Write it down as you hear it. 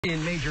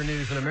In major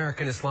news, an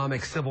American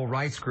Islamic civil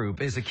rights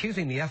group is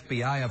accusing the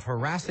FBI of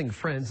harassing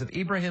friends of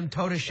Ibrahim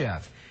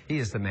Todashev. He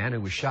is the man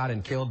who was shot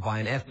and killed by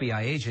an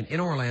FBI agent in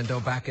Orlando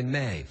back in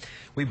May.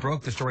 We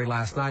broke the story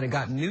last night and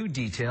got new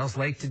details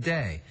late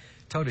today.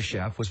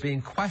 Todashev was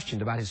being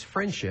questioned about his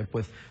friendship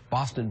with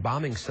Boston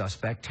bombing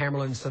suspect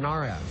Tamerlan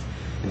Tsarnaev.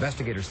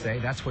 Investigators say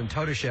that's when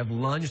Todashev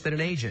lunged at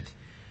an agent.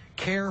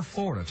 CAIR,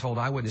 Florida told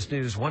Eyewitness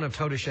News one of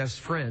Todashev's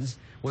friends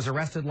was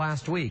arrested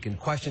last week and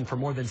questioned for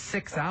more than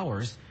 6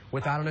 hours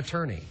without an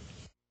attorney.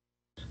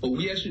 But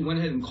we actually went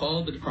ahead and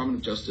called the Department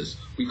of Justice.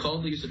 We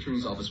called the U.S.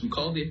 Attorney's Office. We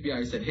called the FBI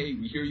and said, hey,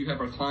 we hear you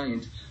have our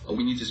client.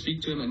 We need to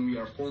speak to him, and we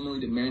are formally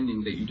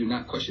demanding that you do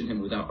not question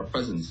him without our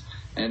presence.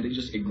 And they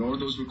just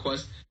ignored those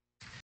requests.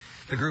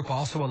 The group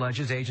also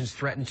alleges agents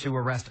threatened to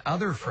arrest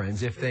other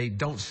friends if they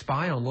don't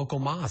spy on local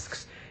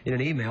mosques. In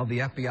an email, the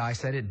FBI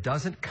said it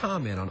doesn't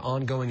comment on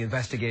ongoing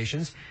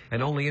investigations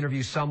and only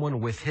interviews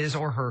someone with his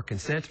or her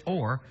consent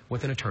or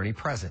with an attorney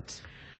present.